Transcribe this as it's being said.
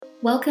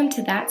Welcome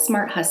to That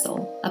Smart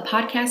Hustle, a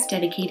podcast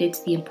dedicated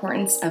to the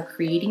importance of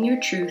creating your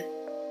truth,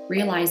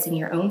 realizing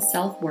your own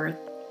self-worth,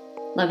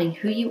 loving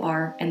who you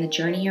are and the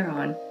journey you're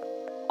on,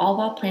 all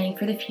while planning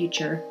for the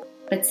future,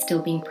 but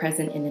still being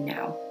present in the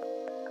now.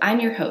 I'm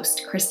your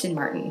host, Kristen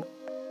Martin.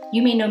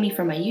 You may know me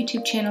from my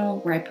YouTube channel,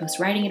 where I post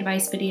writing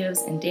advice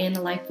videos and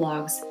day-in-the-life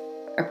vlogs,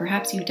 or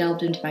perhaps you've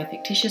delved into my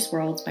fictitious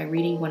worlds by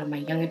reading one of my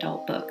young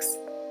adult books,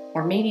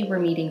 or maybe we're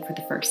meeting for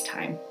the first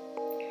time.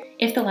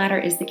 If the latter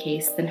is the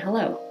case, then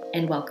hello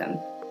and welcome.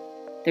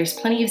 There's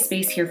plenty of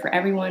space here for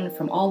everyone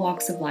from all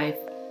walks of life,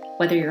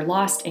 whether you're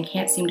lost and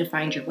can't seem to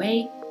find your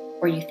way,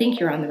 or you think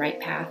you're on the right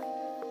path,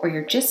 or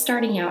you're just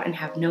starting out and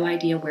have no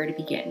idea where to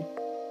begin.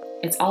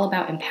 It's all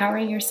about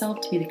empowering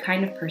yourself to be the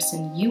kind of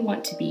person you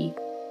want to be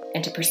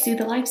and to pursue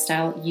the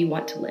lifestyle you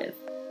want to live.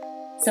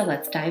 So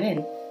let's dive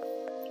in.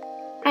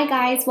 Hi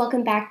guys,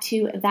 welcome back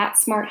to That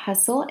Smart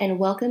Hustle and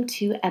welcome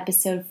to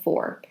episode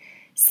 4.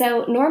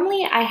 So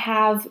normally I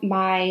have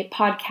my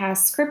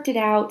podcast scripted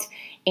out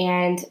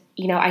and,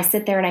 I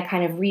sit there and I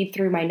kind of read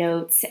through my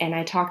notes and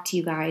I talk to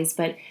you guys.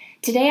 But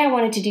today I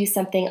wanted to do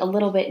something a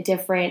little bit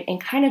different and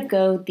kind of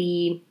go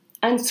the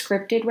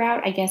unscripted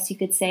route, I guess you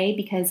could say,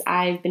 because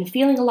I've been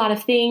feeling a lot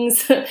of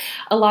things,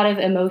 a lot of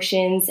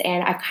emotions,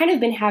 and I've kind of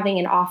been having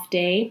an off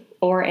day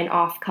or an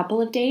off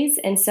couple of days.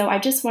 And so I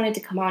just wanted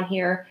to come on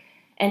here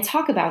and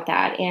talk about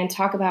that and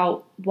talk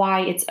about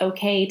why it's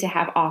okay to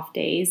have off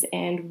days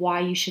and why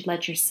you should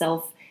let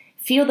yourself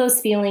feel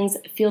those feelings,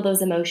 feel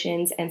those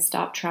emotions, and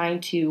stop trying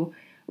to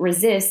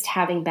resist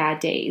having bad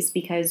days,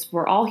 because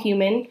we're all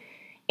human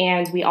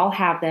and we all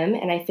have them.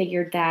 And I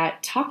figured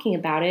that talking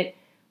about it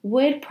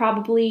would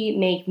probably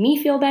make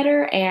me feel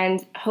better,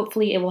 and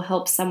hopefully it will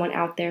help someone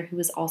out there who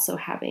is also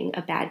having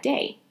a bad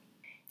day.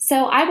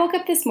 So I woke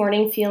up this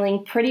morning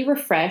feeling pretty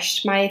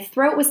refreshed. My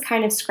throat was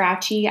kind of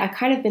scratchy. I've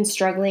kind of been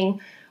struggling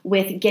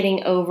with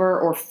getting over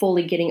or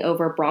fully getting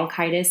over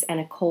bronchitis and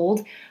a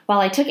cold. While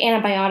I took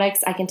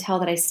antibiotics, I can tell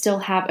that I still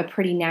have a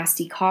pretty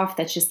nasty cough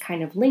that's just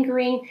kind of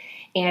lingering,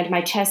 and my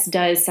chest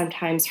does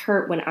sometimes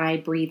hurt when I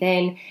breathe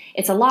in.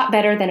 It's a lot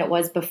better than it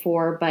was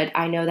before, but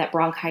I know that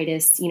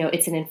bronchitis,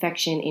 it's an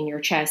infection in your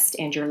chest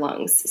and your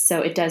lungs,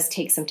 so it does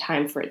take some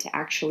time for it to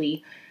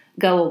actually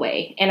go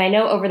away. And I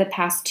know over the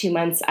past 2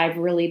 months, I've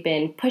really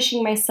been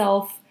pushing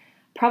myself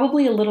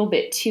probably a little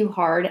bit too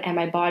hard, and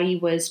my body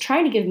was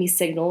trying to give me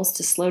signals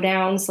to slow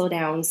down, slow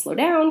down, slow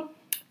down.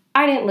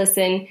 I didn't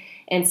listen,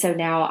 and so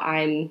now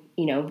I'm,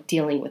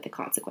 dealing with the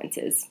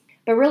consequences.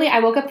 But really, I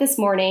woke up this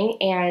morning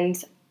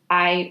and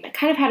I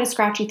kind of had a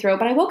scratchy throat,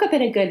 but I woke up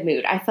in a good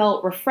mood. I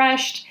felt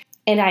refreshed,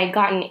 and I had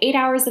gotten 8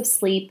 hours of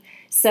sleep,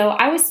 so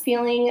I was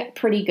feeling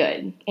pretty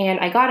good. And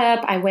I got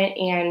up, I went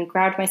and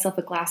grabbed myself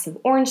a glass of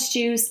orange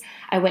juice.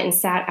 I went and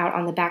sat out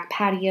on the back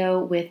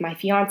patio with my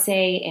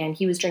fiance, and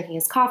he was drinking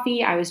his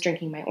coffee, I was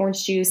drinking my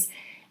orange juice,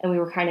 and we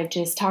were kind of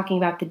just talking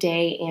about the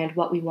day and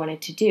what we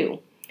wanted to do.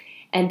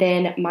 And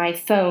then my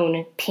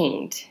phone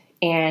pinged,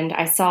 and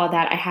I saw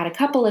that I had a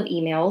couple of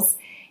emails,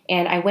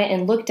 and I went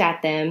and looked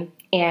at them,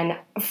 and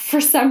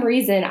for some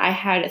reason I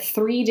had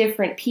 3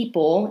 different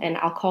people, and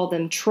I'll call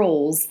them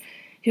trolls,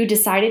 who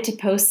decided to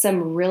post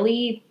some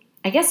really,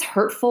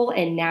 hurtful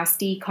and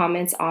nasty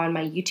comments on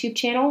my YouTube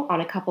channel on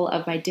a couple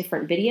of my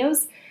different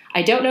videos.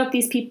 I don't know if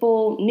these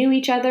people knew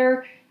each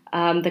other.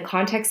 The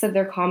context of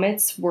their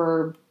comments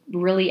were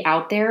really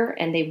out there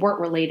and they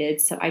weren't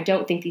related, so I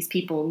don't think these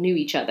people knew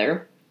each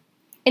other.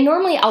 And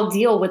normally I'll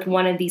deal with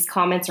one of these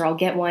comments, or I'll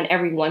get one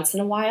every once in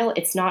a while.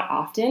 It's not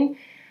often,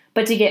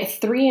 but to get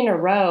 3 in a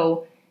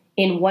row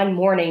in one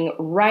morning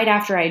right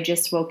after I had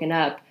just woken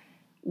up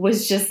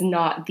was just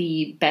not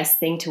the best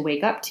thing to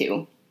wake up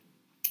to.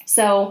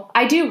 So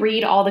I do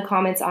read all the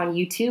comments on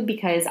YouTube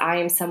because I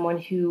am someone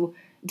who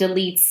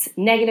deletes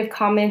negative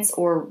comments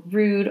or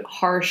rude,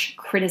 harsh,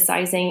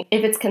 criticizing.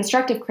 If it's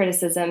constructive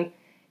criticism,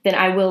 then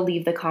I will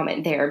leave the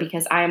comment there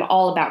because I am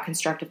all about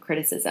constructive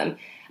criticism.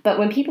 But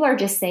when people are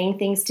just saying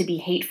things to be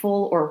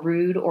hateful or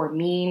rude or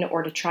mean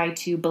or to try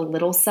to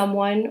belittle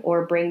someone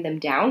or bring them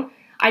down,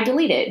 I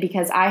delete it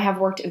because I have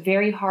worked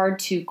very hard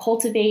to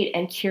cultivate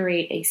and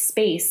curate a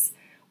space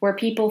where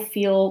people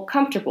feel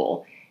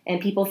comfortable and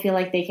people feel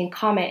like they can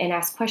comment and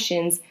ask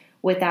questions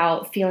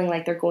without feeling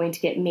like they're going to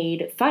get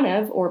made fun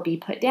of or be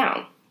put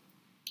down.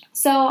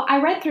 So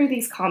I read through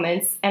these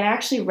comments and I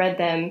actually read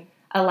them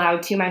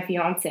aloud to my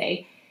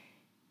fiance,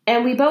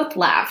 and we both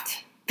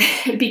laughed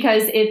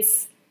because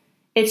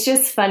it's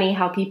just funny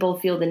how people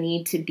feel the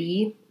need to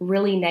be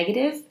really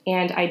negative,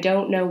 and I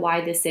don't know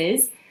why this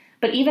is,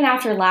 but even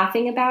after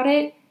laughing about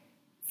it,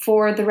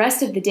 for the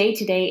rest of the day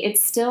today, it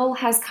still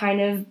has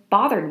kind of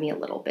bothered me a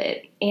little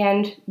bit.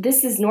 And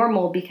this is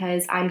normal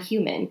because I'm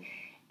human.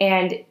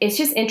 And it's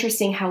just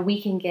interesting how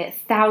we can get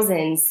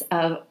thousands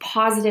of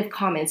positive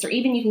comments, or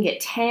even you can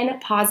get 10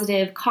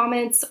 positive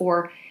comments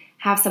or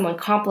have someone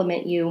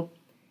compliment you,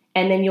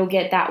 and then you'll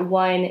get that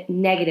one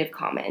negative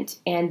comment.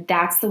 And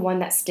that's the one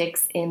that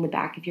sticks in the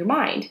back of your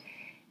mind.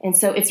 And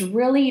so it's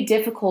really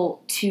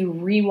difficult to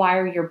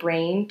rewire your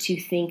brain to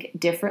think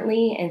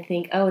differently and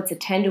think, oh, it's a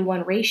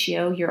 10-to-1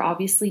 ratio. You're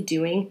obviously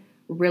doing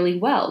really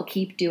well.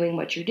 Keep doing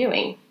what you're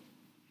doing.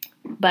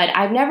 But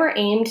I've never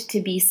aimed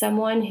to be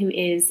someone who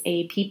is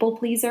a people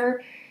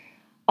pleaser,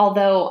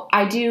 although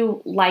I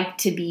do like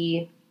to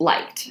be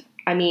liked.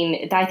 I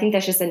mean, I think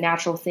that's just a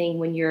natural thing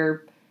when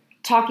you're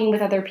talking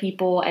with other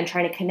people and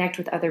trying to connect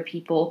with other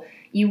people.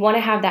 You want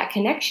to have that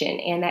connection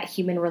and that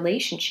human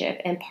relationship,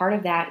 and part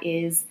of that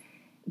is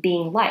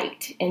being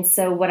liked. And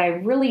so what I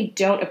really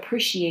don't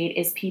appreciate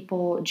is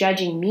people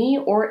judging me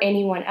or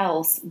anyone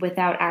else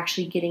without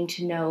actually getting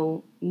to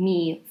know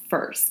me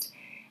first.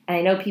 And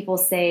I know people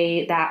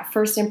say that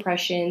first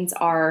impressions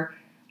are,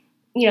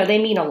 they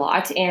mean a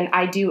lot, and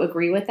I do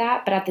agree with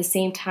that. But at the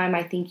same time,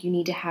 I think you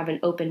need to have an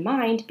open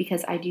mind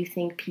because I do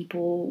think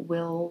people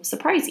will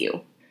surprise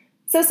you.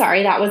 So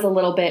sorry, that was a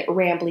little bit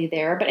rambly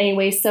there. But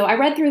anyway, so I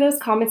read through those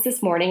comments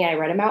this morning and I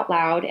read them out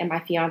loud, and my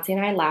fiance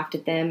and I laughed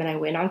at them, and I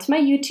went onto my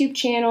YouTube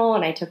channel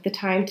and I took the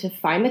time to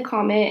find the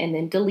comment and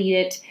then delete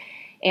it.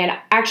 And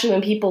actually,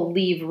 when people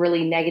leave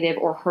really negative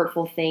or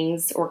hurtful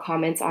things or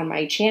comments on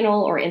my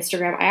channel or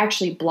Instagram, I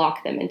actually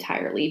block them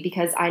entirely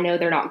because I know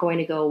they're not going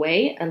to go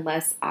away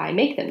unless I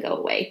make them go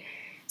away.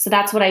 So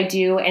that's what I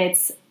do, and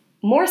it's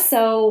more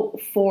so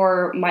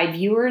for my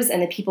viewers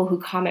and the people who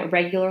comment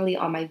regularly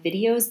on my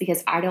videos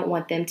because I don't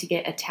want them to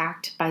get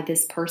attacked by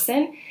this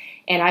person.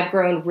 And I've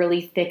grown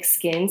really thick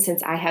skin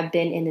since I have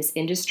been in this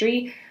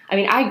industry. I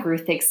mean, I grew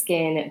thick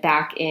skin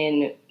back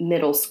in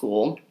middle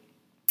school.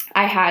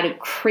 I had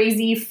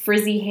crazy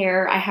frizzy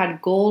hair, I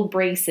had gold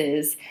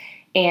braces,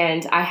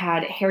 and I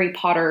had Harry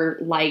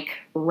Potter-like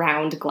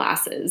round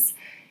glasses.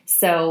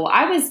 So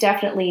I was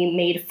definitely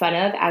made fun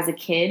of as a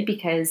kid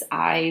because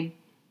I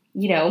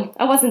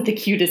wasn't the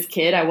cutest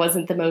kid. I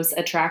wasn't the most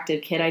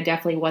attractive kid. I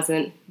definitely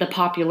wasn't the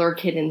popular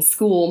kid in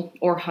school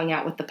or hung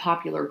out with the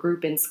popular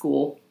group in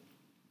school.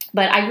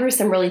 But I grew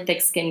some really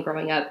thick skin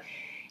growing up,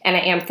 and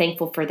I am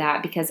thankful for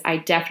that because I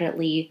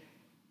definitely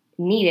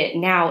need it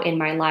now in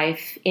my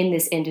life, in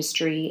this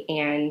industry,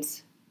 and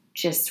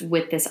just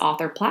with this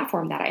author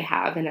platform that I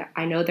have. And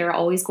I know there are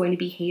always going to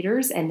be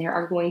haters, and there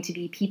are going to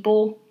be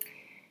people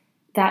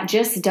that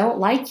just don't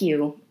like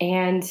you,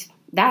 and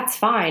that's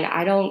fine.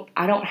 I don't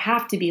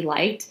have to be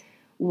liked.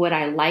 Would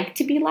I like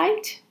to be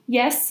liked?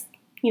 Yes,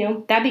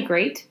 that'd be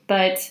great,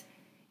 but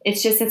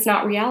it's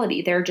not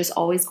reality. There are just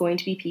always going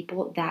to be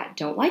people that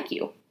don't like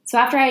you. So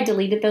after I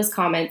deleted those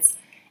comments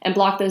and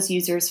blocked those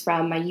users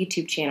from my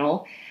YouTube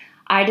channel,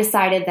 I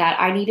decided that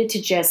I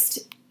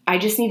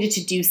just needed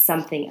to do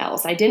something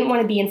else. I didn't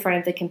want to be in front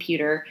of the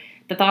computer.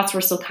 The thoughts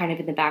were still kind of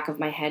in the back of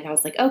my head. And I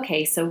was like,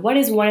 okay, so what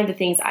is one of the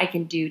things I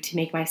can do to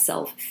make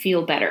myself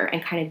feel better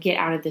and kind of get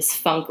out of this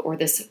funk or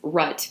this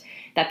rut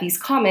that these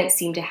comments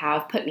seem to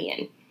have put me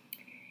in?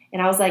 And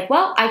I was like,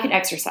 well, I could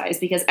exercise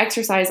because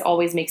exercise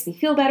always makes me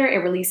feel better. It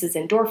releases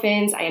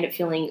endorphins. I end up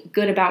feeling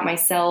good about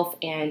myself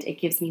and it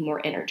gives me more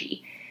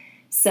energy.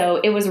 So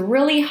it was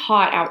really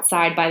hot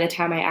outside by the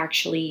time I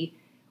actually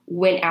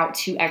went out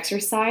to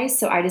exercise.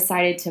 So I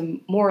decided to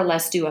more or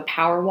less do a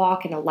power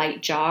walk and a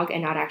light jog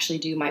and not actually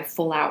do my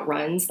full out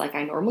runs like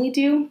I normally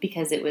do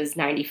because it was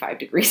 95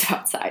 degrees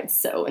outside.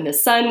 So, and the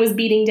sun was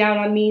beating down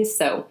on me.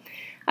 So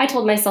I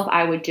told myself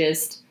I would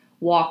just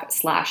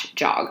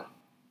walk/jog.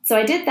 So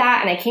I did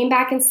that and I came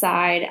back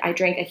inside. I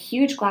drank a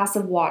huge glass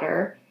of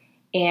water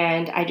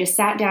and I just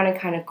sat down and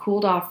kind of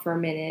cooled off for a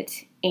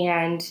minute,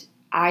 and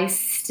I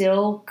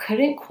still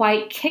couldn't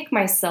quite kick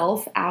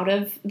myself out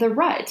of the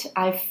rut.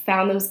 I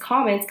found those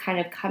comments kind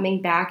of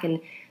coming back and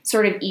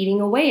sort of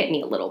eating away at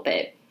me a little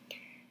bit.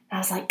 I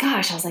was like,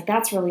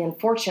 that's really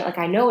unfortunate. Like,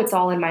 I know it's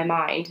all in my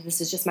mind.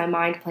 This is just my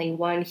mind playing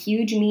one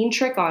huge mean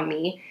trick on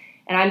me,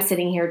 and I'm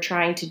sitting here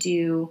trying to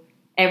do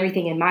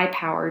everything in my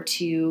power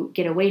to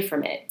get away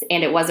from it,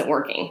 and it wasn't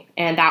working.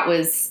 And that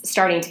was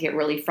starting to get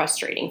really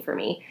frustrating for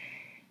me.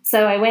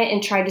 So I went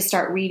and tried to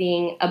start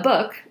reading a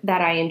book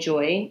that I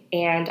enjoy,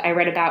 and I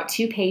read about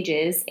 2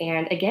 pages,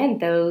 and again,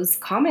 those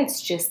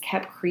comments just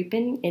kept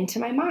creeping into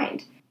my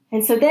mind.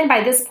 And so then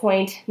by this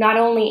point, not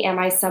only am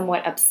I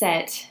somewhat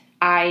upset,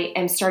 I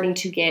am starting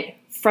to get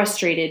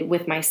frustrated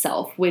with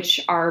myself,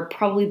 which are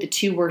probably the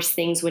 2 worst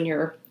things when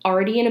you're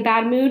already in a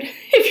bad mood.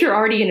 If you're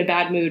already in a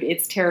bad mood,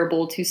 it's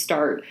terrible to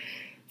start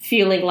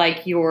feeling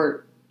like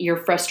you're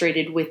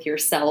frustrated with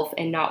yourself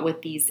and not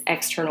with these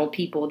external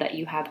people that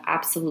you have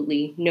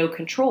absolutely no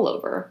control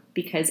over,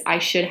 because I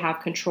should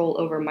have control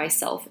over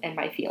myself and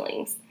my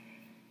feelings.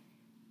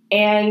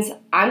 And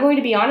I'm going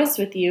to be honest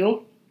with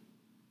you,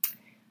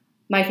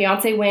 my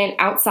fiance went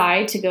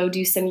outside to go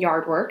do some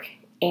yard work,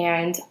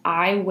 and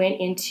I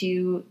went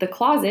into the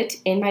closet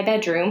in my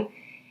bedroom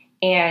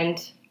and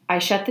I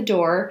shut the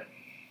door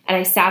and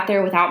I sat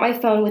there without my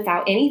phone,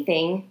 without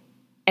anything,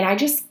 and I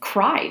just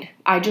cried.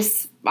 I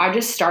just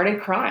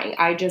started crying.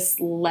 I just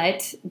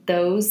let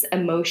those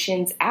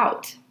emotions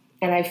out.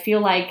 And I feel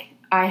like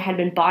I had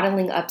been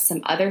bottling up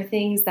some other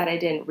things that I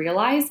didn't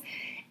realize.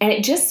 And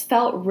it just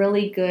felt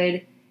really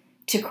good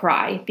to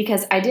cry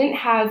because I didn't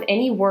have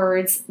any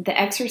words. The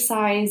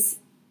exercise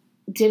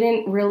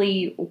didn't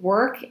really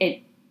work.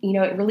 It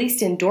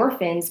released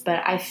endorphins,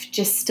 but I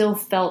just still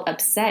felt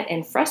upset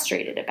and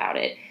frustrated about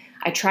it.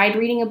 I tried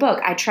reading a book.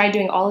 I tried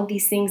doing all of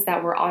these things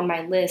that were on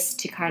my list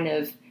to kind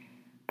of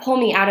pull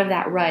me out of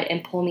that rut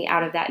and pull me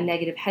out of that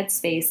negative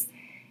headspace.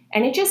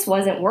 And it just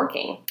wasn't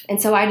working.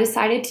 And so I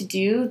decided to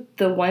do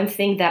the one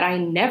thing that I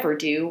never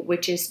do,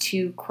 which is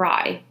to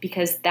cry,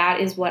 because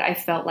that is what I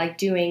felt like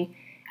doing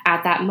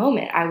at that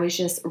moment. I was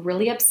just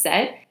really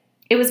upset.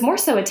 It was more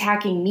so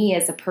attacking me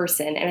as a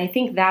person. And I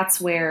think that's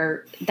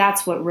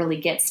what really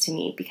gets to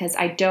me, because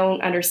I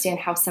don't understand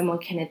how someone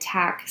can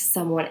attack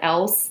someone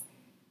else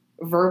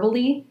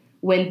verbally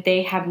when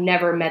they have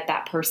never met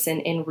that person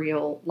in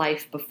real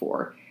life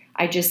before.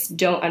 I just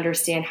don't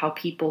understand how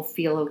people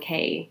feel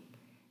okay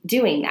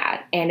doing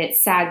that. And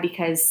it's sad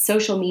because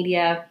social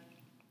media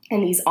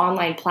and these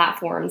online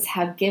platforms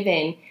have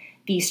given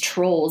these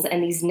trolls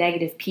and these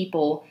negative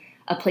people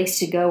a place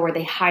to go where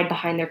they hide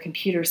behind their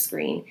computer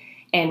screen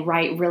and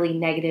write really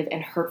negative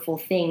and hurtful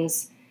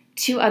things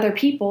to other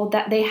people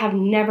that they have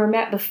never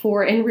met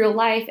before in real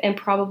life and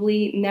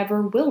probably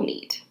never will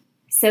meet.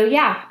 So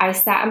yeah, I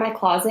sat in my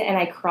closet and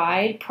I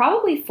cried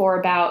probably for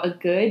about a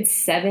good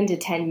 7 to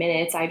 10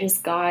 minutes. I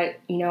just got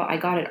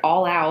it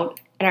all out.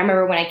 And I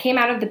remember when I came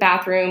out of the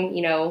bathroom,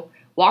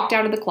 walked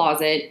out of the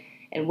closet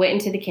and went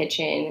into the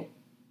kitchen,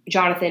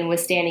 Jonathan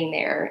was standing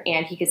there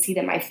and he could see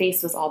that my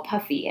face was all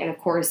puffy. And of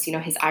course,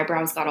 his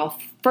eyebrows got all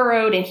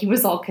furrowed and he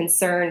was all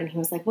concerned and he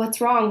was like, "What's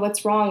wrong?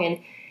 What's wrong?" And,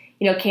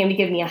 came to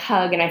give me a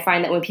hug. And I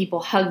find that when people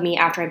hug me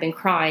after I've been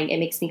crying, it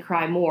makes me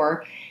cry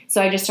more.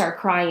 So I just started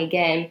crying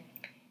again.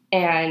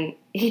 And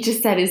he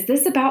just said, "Is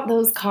this about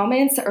those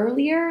comments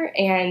earlier?"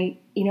 And,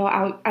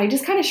 I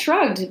just kind of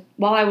shrugged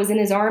while I was in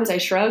his arms. I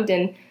shrugged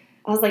and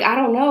I was like, "I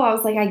don't know." I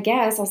was like, "I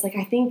guess." I was like,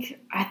 I think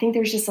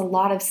there's just a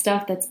lot of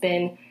stuff that's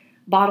been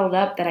bottled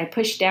up that I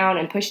pushed down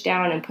and pushed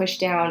down and pushed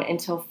down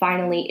until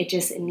finally it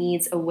just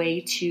needs a way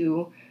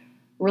to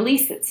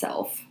release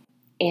itself.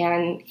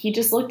 And he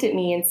just looked at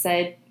me and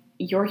said,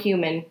 "You're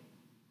human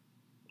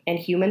and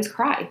humans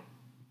cry."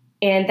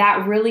 And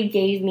that really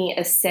gave me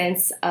a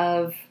sense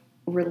of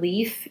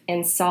relief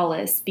and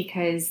solace,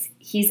 because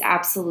he's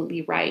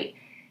absolutely right.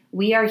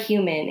 We are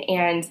human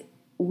and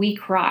we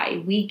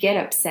cry, we get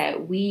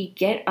upset, we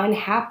get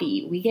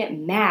unhappy, we get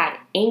mad,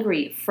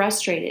 angry,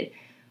 frustrated.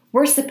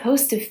 We're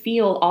supposed to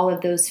feel all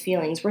of those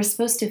feelings. We're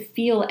supposed to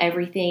feel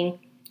everything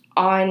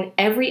on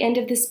every end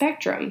of the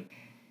spectrum.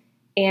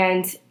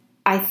 And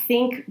I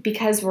think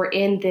because we're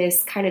in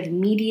this kind of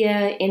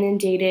media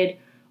inundated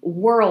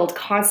world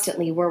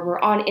constantly, where we're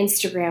on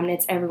Instagram and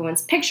it's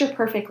everyone's picture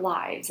perfect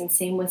lives, and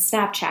same with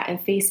Snapchat and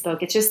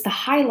Facebook, it's just the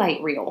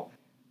highlight reel.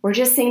 We're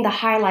just seeing the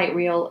highlight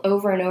reel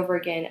over and over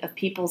again of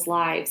people's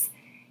lives.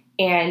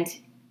 And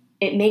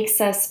it makes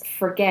us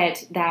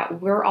forget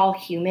that we're all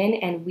human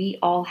and we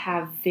all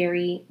have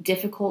very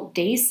difficult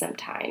days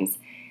sometimes.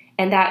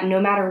 And that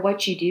no matter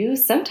what you do,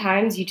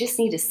 sometimes you just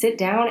need to sit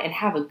down and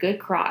have a good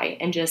cry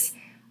and just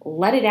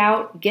let it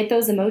out, get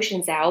those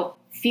emotions out,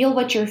 feel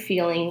what you're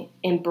feeling,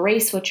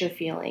 embrace what you're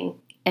feeling,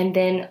 and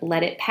then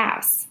let it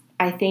pass.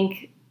 I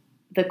think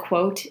the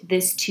quote,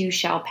 "This too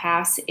shall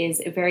pass,"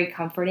 is very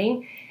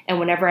comforting. And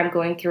whenever I'm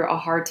going through a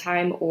hard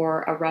time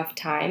or a rough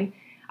time,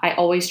 I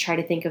always try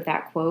to think of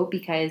that quote,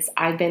 because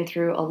I've been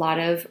through a lot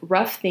of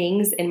rough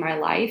things in my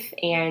life,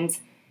 and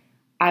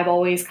I've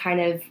always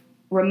kind of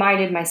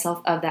reminded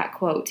myself of that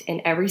quote.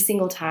 And every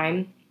single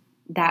time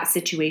that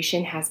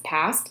situation has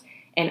passed,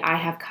 and I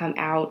have come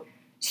out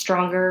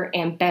stronger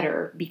and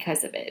better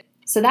because of it.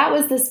 So that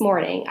was this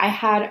morning. I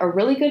had a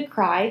really good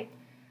cry.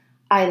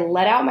 I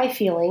let out my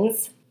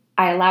feelings.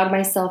 I allowed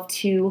myself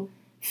to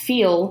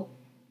feel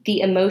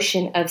the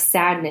emotion of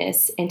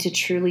sadness and to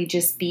truly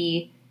just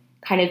be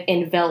kind of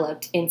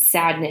enveloped in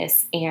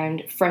sadness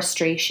and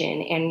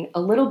frustration and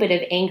a little bit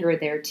of anger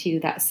there too,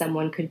 that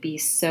someone could be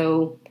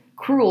so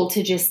cruel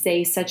to just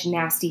say such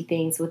nasty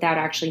things without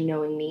actually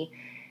knowing me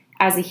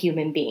as a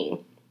human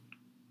being.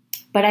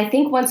 But I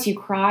think once you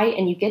cry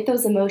and you get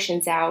those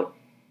emotions out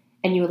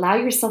and you allow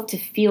yourself to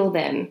feel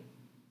them,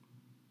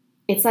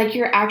 it's like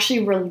you're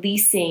actually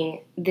releasing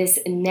this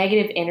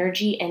negative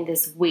energy and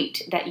this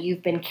weight that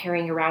you've been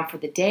carrying around for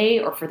the day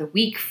or for the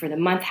week, for the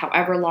month,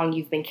 however long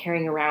you've been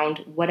carrying around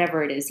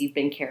whatever it is you've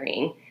been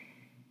carrying.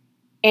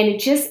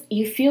 And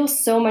you feel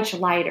so much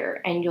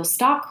lighter, and you'll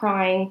stop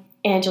crying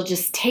and you'll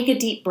just take a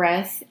deep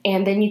breath,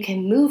 and then you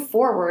can move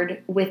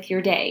forward with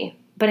your day.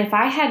 But if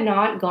I had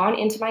not gone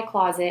into my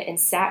closet and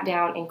sat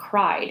down and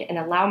cried and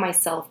allowed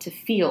myself to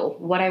feel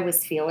what I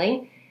was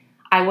feeling,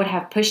 I would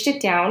have pushed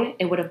it down,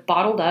 it would have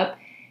bottled up,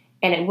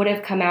 and it would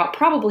have come out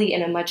probably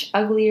in a much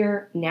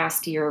uglier,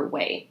 nastier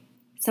way.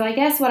 So I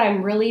guess what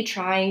I'm really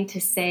trying to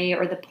say,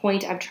 or the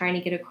point I'm trying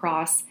to get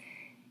across,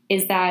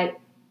 is that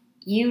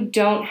you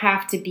don't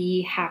have to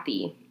be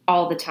happy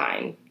all the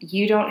time.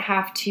 You don't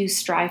have to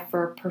strive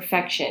for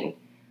perfection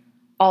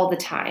all the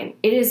time.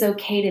 It is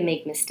okay to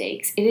make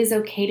mistakes. It is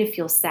okay to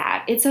feel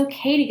sad. It's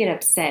okay to get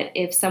upset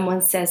if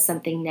someone says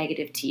something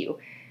negative to you.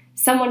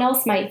 Someone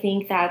else might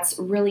think that's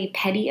really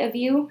petty of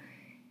you.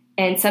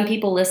 And some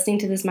people listening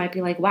to this might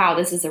be like, "Wow,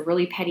 this is a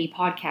really petty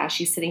podcast.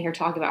 She's sitting here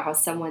talking about how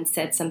someone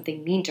said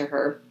something mean to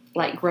her,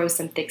 like grow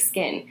some thick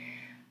skin."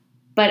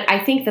 But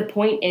I think the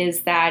point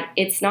is that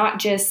it's not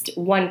just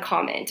one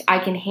comment. I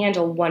can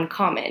handle one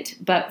comment,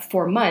 but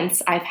for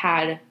months I've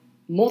had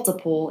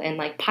multiple and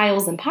like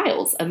piles and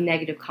piles of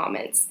negative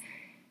comments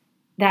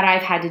that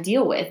I've had to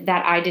deal with,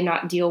 that I did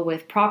not deal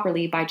with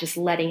properly by just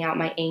letting out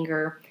my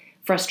anger,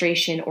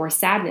 frustration, or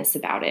sadness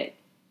about it.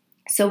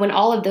 So when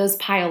all of those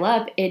pile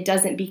up, it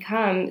doesn't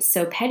become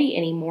so petty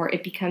anymore.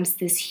 It becomes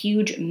this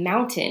huge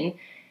mountain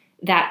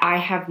that I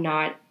have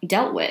not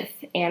dealt with.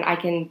 And I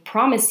can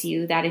promise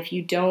you that if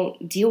you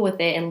don't deal with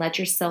it and let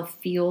yourself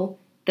feel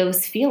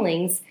those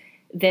feelings,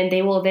 then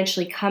they will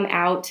eventually come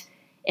out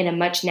in a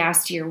much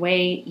nastier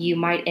way. You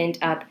might end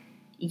up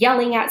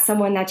yelling at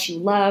someone that you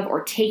love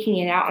or taking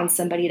it out on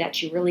somebody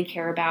that you really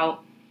care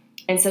about.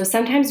 And so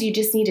sometimes you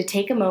just need to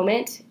take a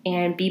moment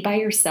and be by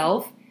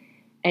yourself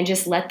and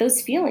just let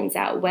those feelings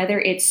out, whether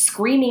it's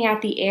screaming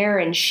at the air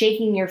and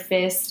shaking your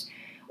fist,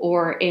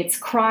 or it's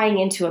crying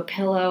into a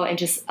pillow and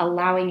just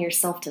allowing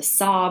yourself to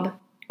sob,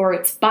 or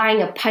it's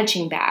buying a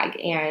punching bag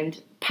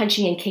and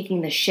punching and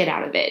kicking the shit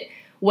out of it.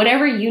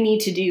 Whatever you need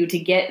to do to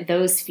get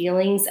those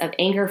feelings of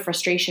anger,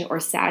 frustration, or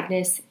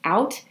sadness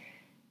out,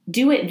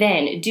 do it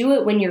then. Do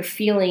it when you're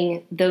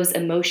feeling those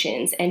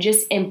emotions, and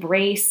just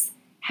embrace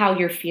how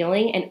you're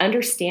feeling and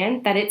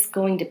understand that it's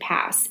going to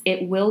pass.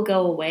 It will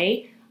go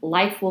away.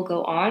 Life will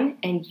go on,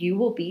 and you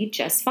will be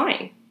just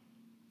fine.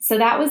 So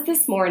that was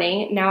this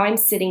morning. Now I'm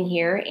sitting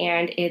here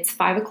and it's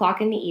 5 o'clock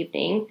in the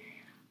evening.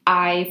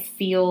 I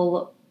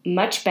feel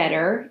much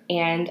better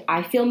and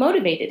I feel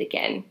motivated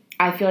again.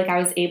 I feel like I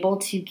was able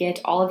to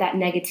get all of that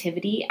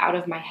negativity out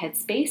of my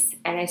headspace,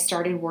 and I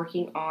started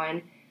working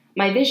on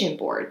my vision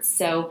board.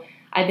 So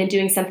I've been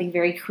doing something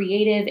very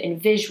creative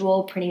and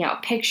visual, printing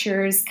out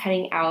pictures,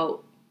 cutting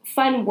out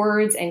fun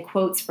words and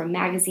quotes from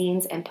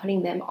magazines and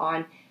putting them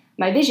on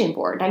my vision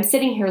board. I'm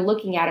sitting here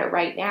looking at it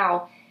right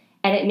now,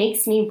 and it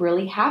makes me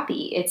really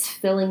happy. It's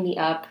filling me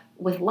up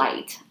with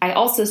light. I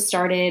also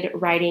started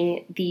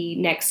writing the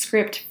next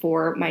script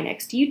for my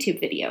next YouTube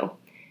video.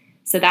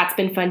 So that's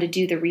been fun to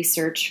do the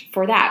research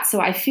for that. So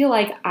I feel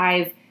like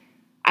I've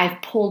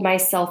pulled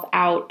myself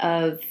out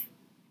of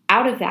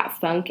that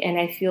funk, and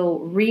I feel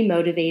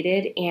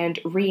re-motivated and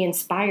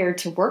re-inspired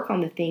to work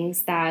on the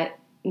things that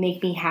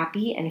make me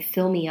happy and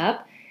fill me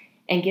up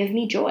and give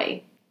me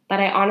joy. But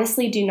I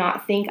honestly do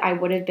not think I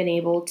would have been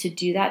able to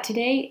do that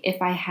today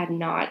if I had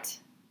not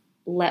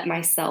let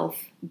myself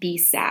be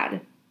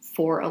sad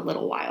for a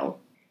little while.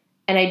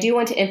 And I do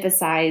want to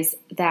emphasize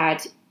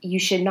that you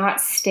should not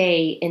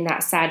stay in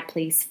that sad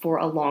place for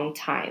a long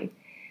time.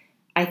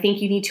 I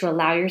think you need to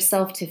allow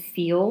yourself to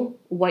feel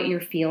what you're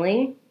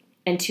feeling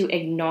and to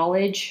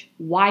acknowledge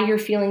why you're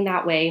feeling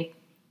that way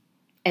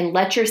and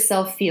let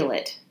yourself feel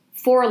it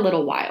for a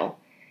little while.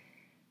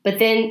 But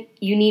then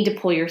you need to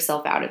pull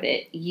yourself out of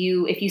it.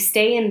 If you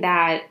stay in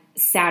that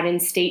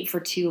saddened state for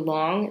too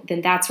long,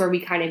 then that's where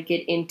we kind of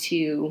get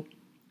into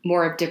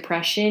more of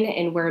depression,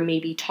 and where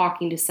maybe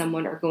talking to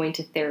someone or going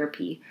to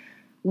therapy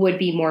would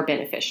be more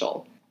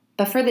beneficial.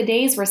 But for the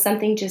days where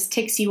something just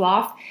ticks you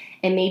off,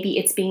 and maybe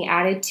it's being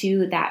added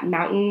to that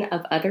mountain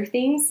of other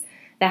things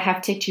that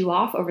have ticked you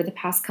off over the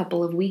past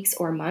couple of weeks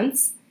or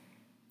months,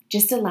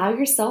 just allow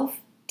yourself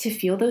to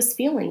feel those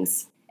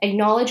feelings.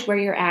 Acknowledge where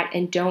you're at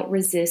and don't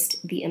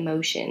resist the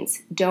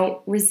emotions.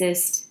 Don't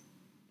resist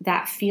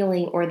that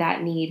feeling or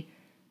that need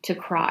to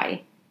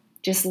cry.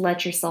 Just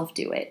let yourself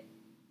do it.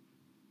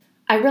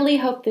 I really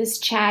hope this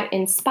chat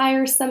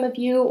inspires some of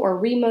you or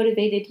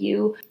remotivated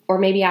you, or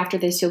maybe after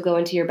this you'll go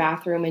into your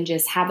bathroom and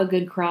just have a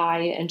good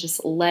cry and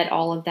just let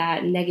all of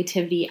that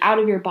negativity out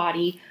of your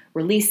body,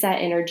 release that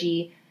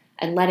energy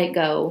and let it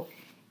go.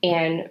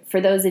 And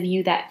for those of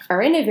you that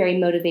are in a very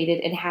motivated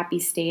and happy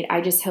state, I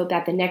just hope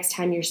that the next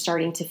time you're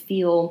starting to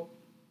feel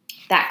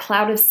that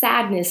cloud of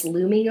sadness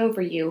looming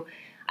over you,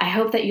 I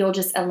hope that you'll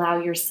just allow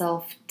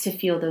yourself to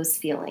feel those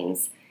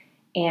feelings.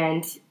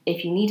 And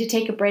if you need to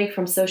take a break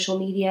from social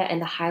media and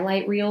the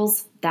highlight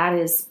reels, that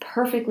is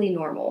perfectly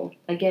normal.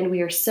 Again,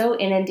 we are so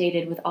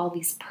inundated with all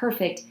these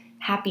perfect,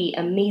 happy,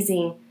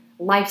 amazing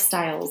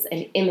lifestyles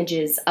and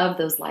images of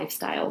those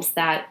lifestyles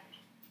that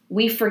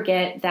we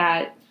forget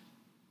that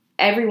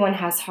everyone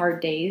has hard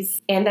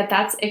days and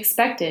that's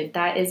expected.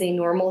 That is a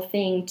normal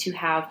thing to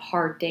have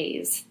hard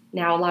days.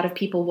 Now, a lot of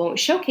people won't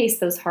showcase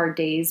those hard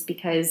days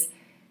because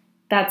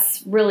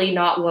that's really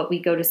not what we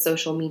go to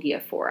social media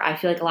for. I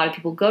feel like a lot of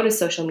people go to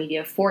social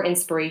media for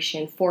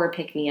inspiration, for a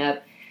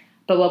pick-me-up,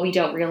 but what we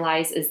don't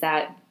realize is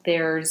that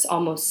there's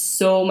almost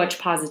so much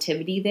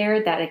positivity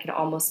there that it can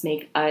almost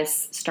make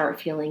us start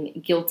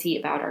feeling guilty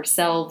about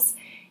ourselves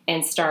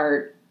and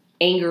start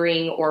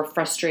angering or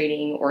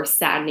frustrating or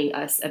saddening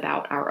us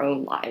about our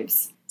own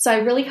lives. So I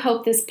really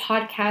hope this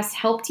podcast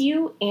helped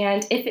you,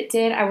 and if it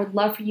did, I would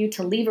love for you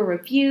to leave a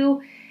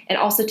review and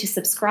also to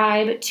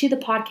subscribe to the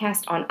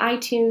podcast on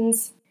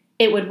iTunes.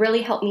 It would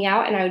really help me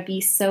out, and I would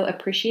be so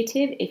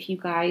appreciative if you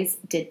guys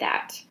did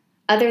that.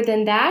 Other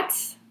than that,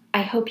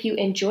 I hope you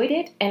enjoyed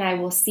it, and I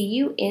will see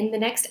you in the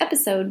next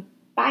episode.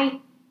 Bye.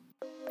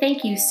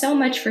 Thank you so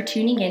much for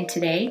tuning in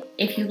today.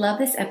 If you love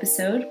this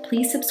episode,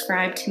 please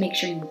subscribe to make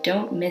sure you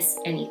don't miss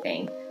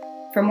anything.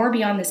 For more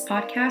beyond this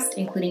podcast,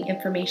 including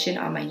information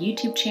on my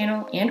YouTube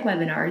channel and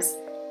webinars,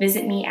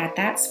 visit me at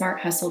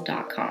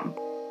thatsmarthustle.com.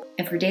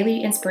 And for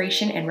daily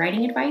inspiration and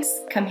writing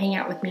advice, come hang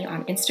out with me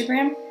on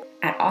Instagram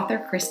at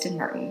author Kristen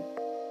Martin.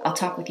 I'll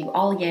talk with you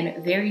all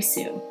again very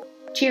soon.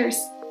 Cheers!